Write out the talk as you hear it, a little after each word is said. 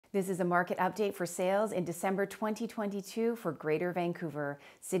This is a market update for sales in December 2022 for Greater Vancouver.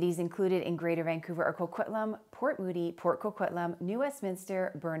 Cities included in Greater Vancouver are Coquitlam, Port Moody, Port Coquitlam, New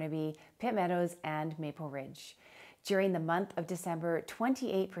Westminster, Burnaby, Pitt Meadows, and Maple Ridge. During the month of December,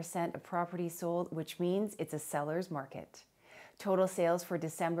 28% of properties sold, which means it's a seller's market. Total sales for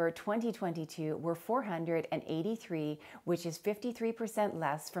December 2022 were 483, which is 53%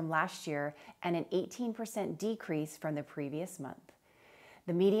 less from last year and an 18% decrease from the previous month.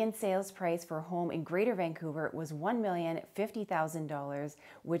 The median sales price for a home in Greater Vancouver was $1,050,000,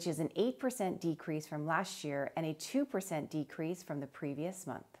 which is an 8% decrease from last year and a 2% decrease from the previous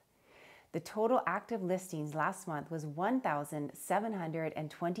month. The total active listings last month was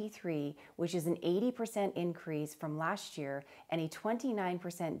 1,723, which is an 80% increase from last year and a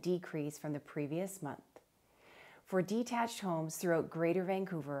 29% decrease from the previous month. For detached homes throughout Greater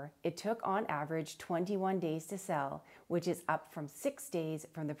Vancouver, it took on average 21 days to sell, which is up from 6 days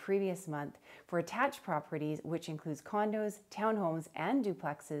from the previous month. For attached properties, which includes condos, townhomes, and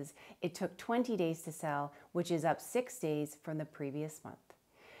duplexes, it took 20 days to sell, which is up 6 days from the previous month.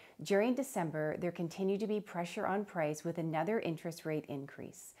 During December, there continued to be pressure on price with another interest rate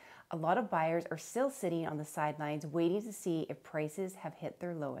increase. A lot of buyers are still sitting on the sidelines waiting to see if prices have hit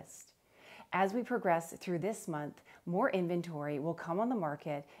their lowest. As we progress through this month, more inventory will come on the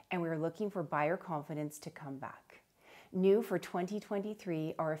market and we are looking for buyer confidence to come back. New for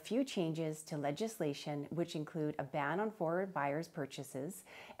 2023 are a few changes to legislation which include a ban on forward buyers' purchases,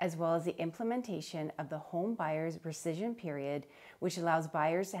 as well as the implementation of the home buyer's rescission period, which allows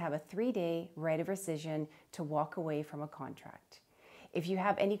buyers to have a 3-day right of rescission to walk away from a contract. If you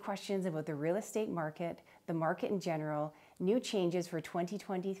have any questions about the real estate market, the market in general, new changes for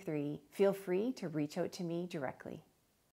 2023, feel free to reach out to me directly.